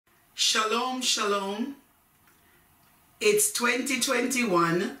Shalom, shalom. It's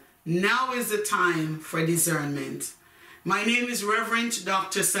 2021. Now is the time for discernment. My name is Reverend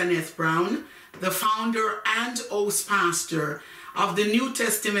Dr. Saneth Brown, the founder and host pastor of the New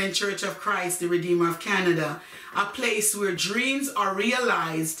Testament Church of Christ, the Redeemer of Canada, a place where dreams are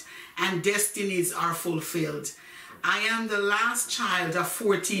realized and destinies are fulfilled. I am the last child of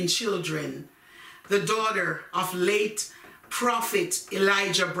 14 children, the daughter of late Prophet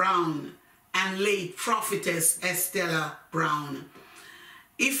Elijah Brown and late Prophetess Estella Brown.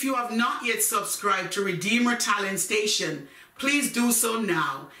 If you have not yet subscribed to Redeemer Talent Station, please do so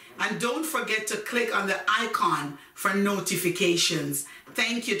now. And don't forget to click on the icon for notifications.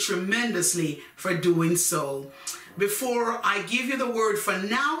 Thank you tremendously for doing so. Before I give you the word for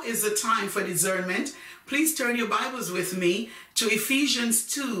now is the time for discernment, please turn your Bibles with me to Ephesians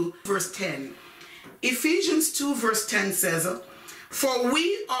 2 verse 10. Ephesians 2 verse 10 says, "For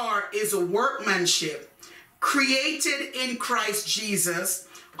we are his workmanship, created in Christ Jesus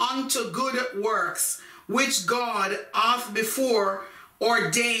unto good works, which God hath before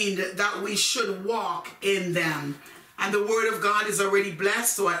ordained that we should walk in them." And the word of God is already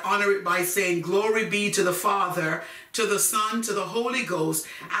blessed, so I honor it by saying, glory be to the Father, to the Son, to the Holy Ghost,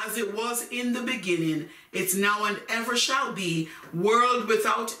 as it was in the beginning, it's now and ever shall be, world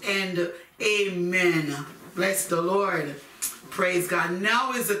without end. Amen. Bless the Lord. Praise God.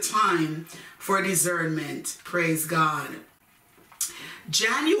 Now is the time for discernment. Praise God.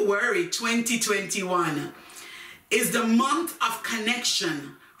 January 2021 is the month of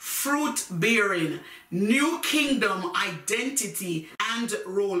connection, fruit bearing, new kingdom identity, and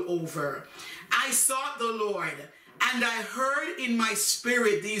rollover. I sought the Lord, and I heard in my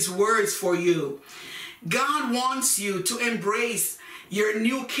spirit these words for you. God wants you to embrace your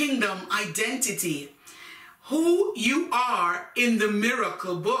new kingdom identity, who you are in the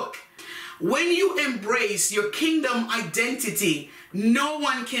miracle book. When you embrace your kingdom identity, no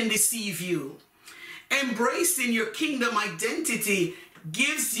one can deceive you. Embracing your kingdom identity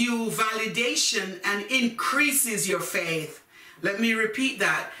gives you validation and increases your faith. Let me repeat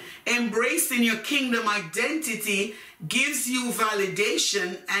that. Embracing your kingdom identity gives you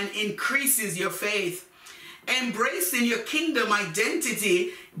validation and increases your faith. Embracing your kingdom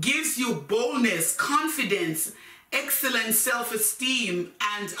identity gives you boldness, confidence, excellent self-esteem,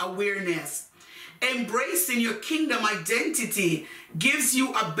 and awareness. Embracing your kingdom identity gives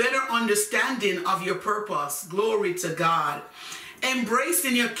you a better understanding of your purpose. Glory to God.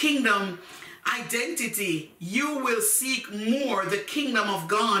 Embracing your kingdom identity, you will seek more the kingdom of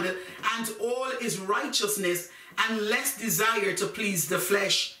God and all his righteousness and less desire to please the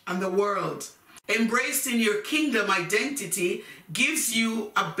flesh and the world. Embracing your kingdom identity gives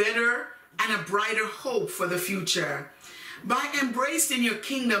you a better and a brighter hope for the future. By embracing your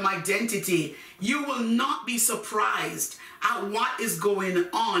kingdom identity, you will not be surprised at what is going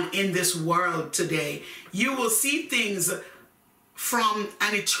on in this world today. You will see things from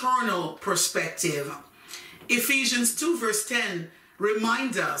an eternal perspective. Ephesians 2 verse 10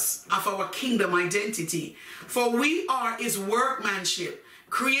 reminds us of our kingdom identity. For we are his workmanship,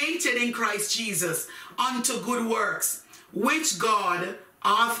 created in Christ Jesus unto good works, which God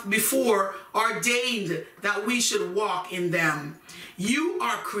hath before ordained that we should walk in them. You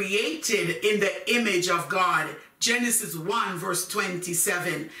are created in the image of God. Genesis 1 verse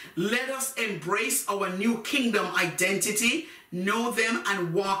 27. Let us embrace our new kingdom identity, know them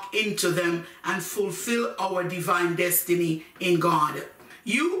and walk into them and fulfill our divine destiny in God.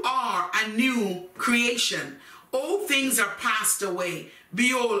 You are a new creation. All things are passed away.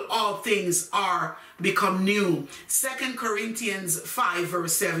 Behold, all things are become new. 2 Corinthians 5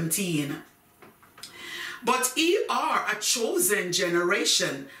 verse 17. But ye are a chosen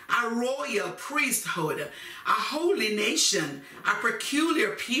generation, a royal priesthood, a holy nation, a peculiar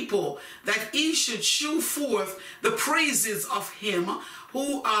people, that ye should shew forth the praises of him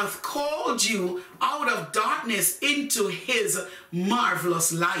who hath called you out of darkness into his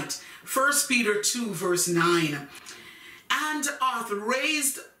marvelous light. 1 Peter 2 verse 9. And hath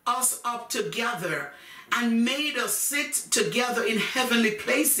raised us up together and made us sit together in heavenly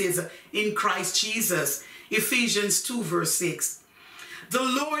places in Christ Jesus. Ephesians 2 verse 6. The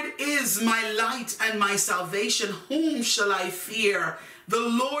Lord is my light and my salvation. Whom shall I fear? The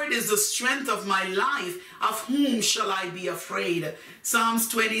Lord is the strength of my life. Of whom shall I be afraid? Psalms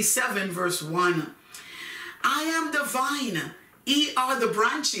 27 verse 1. I am the vine, ye are the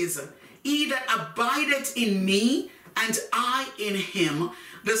branches. He that abideth in me, and I in him,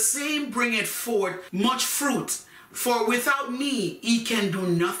 the same bringeth forth much fruit. For without me ye can do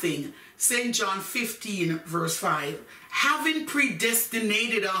nothing. St. John 15 verse 5. having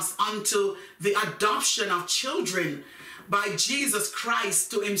predestinated us unto the adoption of children by Jesus Christ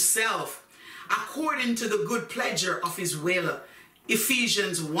to himself, according to the good pleasure of his will.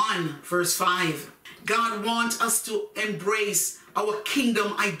 Ephesians 1 verse 5. God wants us to embrace our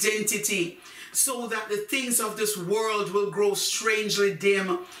kingdom identity so that the things of this world will grow strangely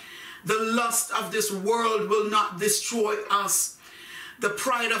dim. The lust of this world will not destroy us. The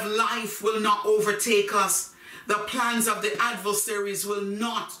pride of life will not overtake us. The plans of the adversaries will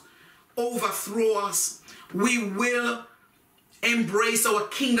not overthrow us. We will embrace our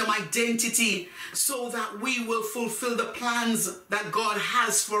kingdom identity so that we will fulfill the plans that God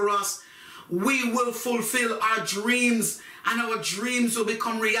has for us. We will fulfill our dreams, and our dreams will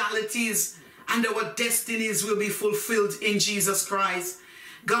become realities, and our destinies will be fulfilled in Jesus Christ.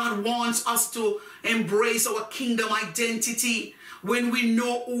 God wants us to embrace our kingdom identity. When we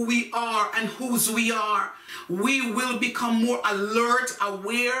know who we are and whose we are, we will become more alert,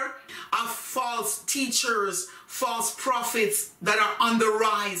 aware of false teachers, false prophets that are on the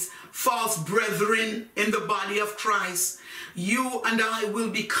rise, false brethren in the body of Christ. You and I will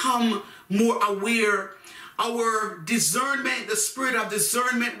become more aware. Our discernment, the spirit of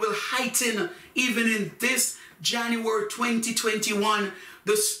discernment, will heighten even in this January 2021.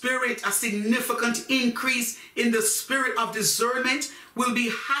 The spirit, a significant increase in the spirit of discernment will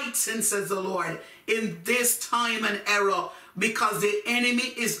be heightened, says the Lord, in this time and era, because the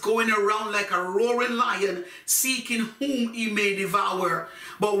enemy is going around like a roaring lion, seeking whom he may devour.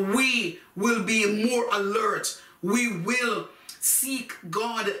 But we will be more alert. We will seek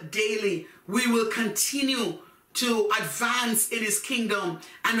God daily. We will continue to advance in his kingdom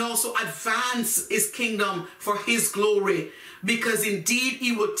and also advance his kingdom for his glory. Because indeed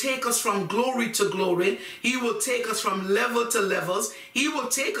he will take us from glory to glory. He will take us from level to levels. He will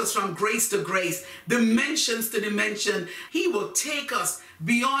take us from grace to grace, dimensions to dimension. He will take us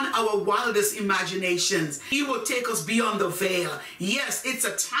beyond our wildest imaginations. He will take us beyond the veil. Yes, it's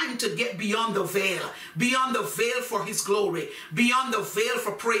a time to get beyond the veil for his glory, beyond the veil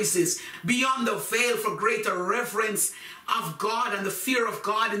for praises, beyond the veil for greater reverence of God and the fear of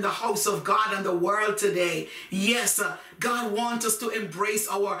God in the house of God and the world today. Yes, God wants us to embrace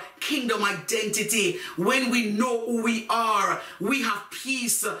our kingdom identity. When we know who we are, we have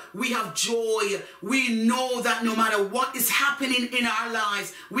peace, we have joy. We know that no matter what is happening in our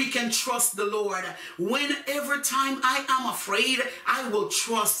lives, we can trust the Lord. Whenever time I am afraid, I will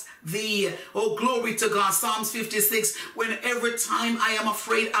trust thee. Oh, glory to God. Psalms 56. Whenever time I am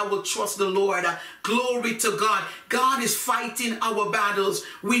afraid, I will trust the Lord. Glory to God. God is fighting our battles.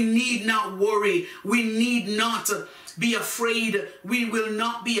 We need not worry. We need not be afraid. We will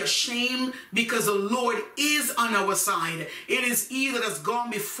not be ashamed because the Lord is on our side. It is he that has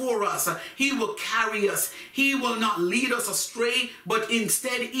gone before us. He will carry us. He will not lead us astray, but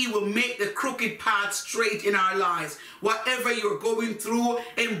instead he will make the crooked path straight in our lives. Whatever you're going through,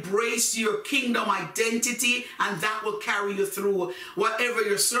 embrace your kingdom identity and that will carry you through. Whatever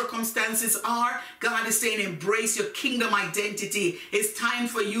your circumstances are, God is saying embrace your kingdom identity. It's time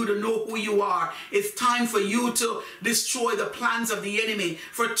for you to know who you are. It's time for you to destroy the plans of the enemy.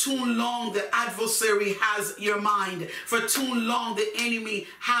 For too long, the adversary has your mind. For too long, the enemy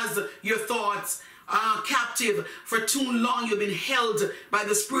has your thoughts captive. For too long, you've been held by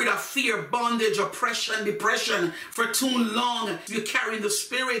the spirit of fear, bondage, oppression, depression. For too long, you're carrying the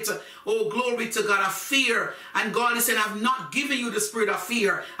spirit, oh, glory to God, of fear. And God is saying, I've not given you the spirit of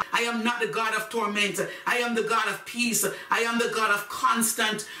fear. I am not the God of torment. I am the God of peace. I am the God of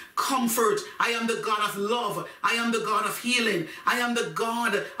constant comfort. I am the God of love. I am the God of healing. I am the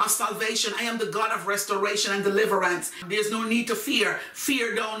God of salvation. I am the God of restoration and deliverance. There's no need to fear.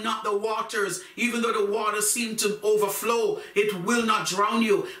 Fear thou not the waters. Even though the waters seem to overflow, it will not drown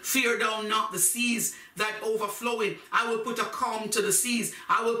you. Fear thou not the seas that overflowing. I will put a calm to the seas.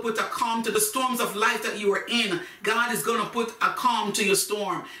 I will put a calm to the storms of life that you are in. God is going to put a calm to your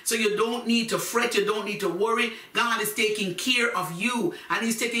storm. So you don't need to fret. You don't need to worry. God is taking care of you, and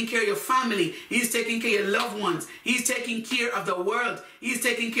he's taking care of your family. He's taking care of your loved ones. He's taking care of the world. He's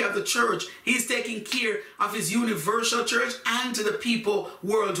taking care of the church. He's taking care of his universal church and to the people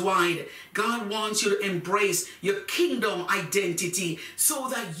worldwide. God wants you to embrace your kingdom identity so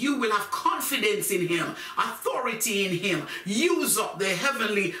that you will have confidence in him, authority in him. Use up the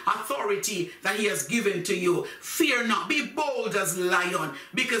heavenly authority that he has given to you. Fear not. Be bold as lion,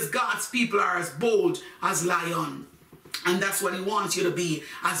 because God's people are as bold as lion. And that's what he wants you to be,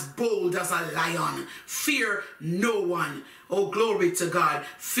 as bold as a lion. Fear no one. Oh, glory to God.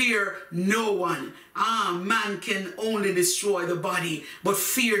 Fear no one. Man can only destroy the body, but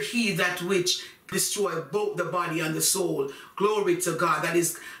fear he that which destroy both the body and the soul. Glory to God. That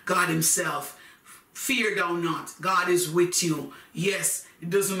is God himself. Fear thou not. God is with you. Yes, it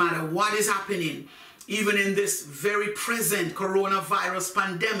doesn't matter what is happening. Even in this very present coronavirus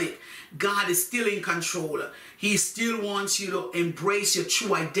pandemic, God is still in control. He still wants you to embrace your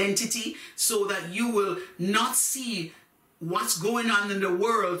true identity so that you will not see what's going on in the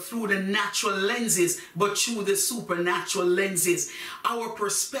world through the natural lenses, but through the supernatural lenses. Our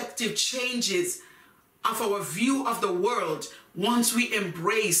perspective changes of our view of the world once we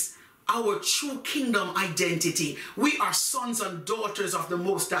embrace our true kingdom identity. We are sons and daughters of the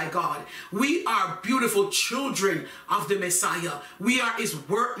Most High God. We are beautiful children of the Messiah. We are his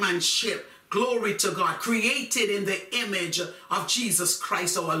workmanship. Glory to God, created in the image of Jesus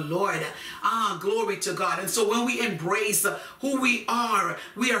Christ our Lord. Glory to God. And so when we embrace who we are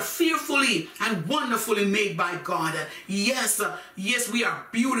fearfully and wonderfully made by God. Yes, we are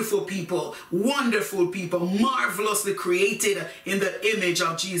beautiful people, wonderful people, marvelously created in the image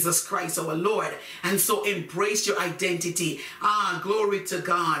of Jesus Christ our Lord. And so embrace your identity. Glory to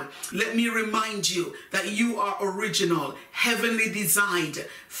God. Let me remind you that you are original, heavenly designed,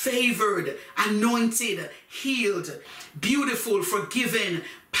 favored, anointed, healed, beautiful, forgiven,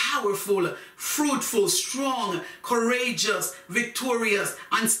 powerful, fruitful, strong, courageous, victorious,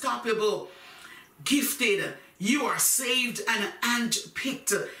 unstoppable, gifted. You are saved and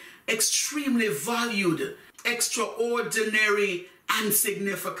handpicked, extremely valued, extraordinary, and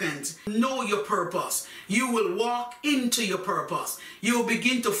significant. Know your purpose. You will walk into your purpose. You will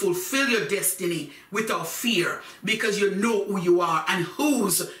begin to fulfill your destiny without fear because you know who you are and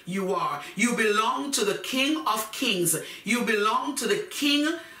whose you are. You belong to the King of Kings. You belong to the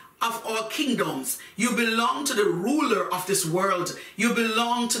King of all kingdoms. You belong to the ruler of this world. You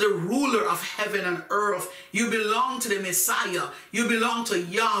belong to the ruler of heaven and earth. You belong to the Messiah. You belong to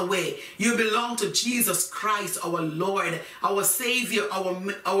Yahweh. You belong to Jesus Christ, our Lord, our Savior,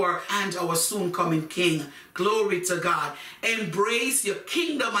 our soon coming King. Glory to God. Embrace your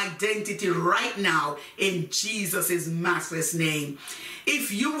kingdom identity right now in Jesus' matchless name.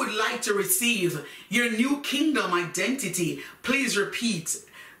 If you would like to receive your new kingdom identity, please repeat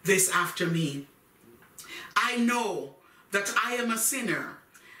this after me. I know that I am a sinner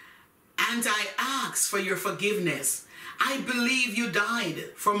and I ask for your forgiveness. I believe you died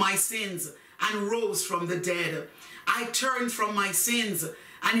for my sins and rose from the dead. I turn from my sins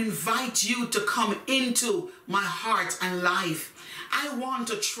and invite you to come into my heart and life. I want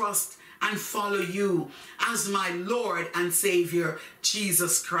to trust and follow you as my Lord and Savior,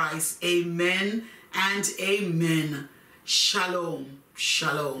 Jesus Christ. Amen and amen. Shalom.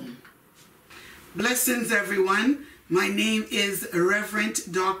 Shalom. Blessings, everyone. My name is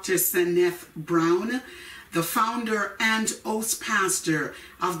Reverend Dr. Seneth Brown, the founder and host pastor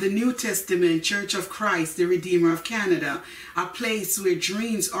of the New Testament Church of Christ, the Redeemer of Canada, a place where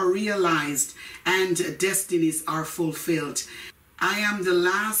dreams are realized and destinies are fulfilled. I am the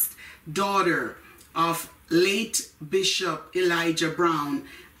last daughter of late Bishop Elijah Brown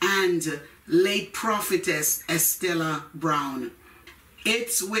and late prophetess Estella Brown.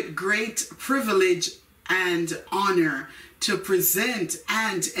 It's with great privilege and honor to present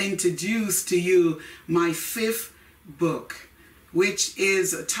and introduce to you my 5th book, which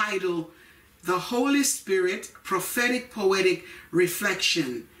is titled The Holy Spirit Prophetic Poetic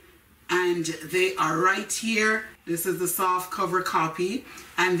Reflection. And they are right here. This is the soft cover copy,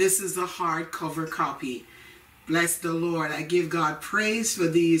 and this is the hard cover copy. Bless the Lord. I give God praise for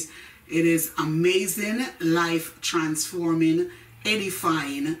these. It is amazing, life transforming,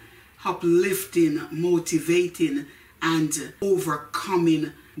 edifying, uplifting, motivating, and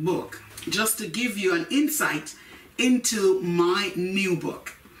overcoming book. Just to give you an insight into my new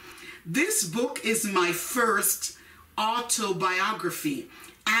book. This book is my first autobiography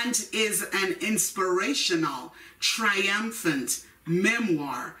and is an inspirational, triumphant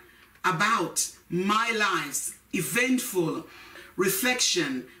memoir about my life's eventful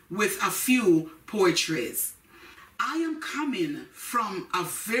reflection with a few poetries. I am coming from a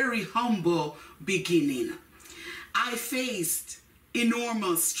very humble beginning. I faced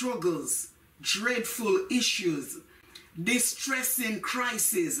enormous struggles, dreadful issues, distressing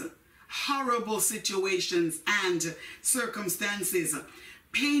crises, horrible situations and circumstances,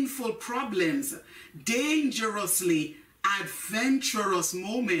 painful problems, dangerously adventurous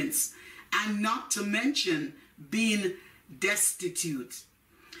moments, and not to mention being destitute.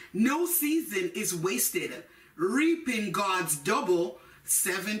 No season is wasted. Reaping God's double,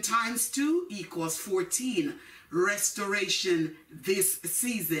 7 times 2 equals 14. Restoration this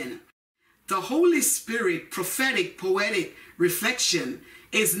season. The Holy Spirit Prophetic Poetic Reflection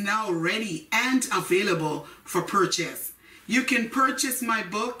is now ready and available for purchase. You can purchase my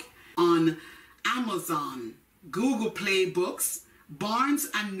book on Amazon, Google Play Books, Barnes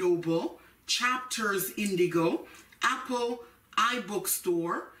 & Noble, Chapters Indigo, Apple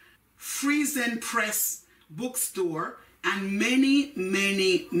iBookstore, Friesen Press Bookstore, and many,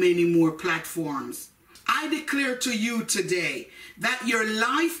 many, many more platforms. I declare to you today that your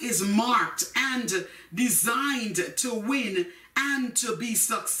life is marked and designed to win and to be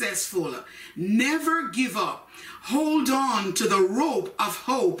successful. Never give up. Hold on to the rope of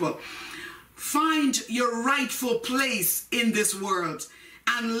hope. Find your rightful place in this world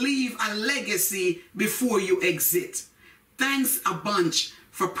and leave a legacy before you exit. Thanks a bunch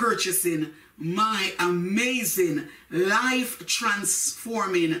for purchasing my amazing life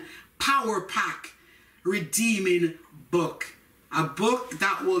transforming power pack redeeming book. A book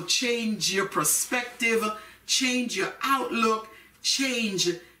that will change your perspective, change your outlook, change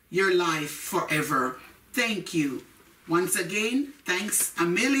your life forever. Thank you. Once again, thanks a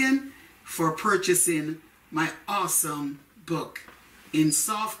million for purchasing my awesome book in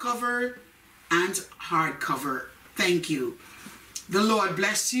softcover and hardcover. Thank you. The Lord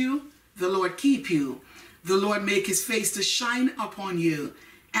bless you. The Lord keep you. The Lord make his face to shine upon you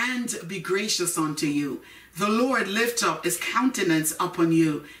and be gracious unto you. The Lord lift up his countenance upon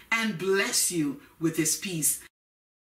you and bless you with his peace.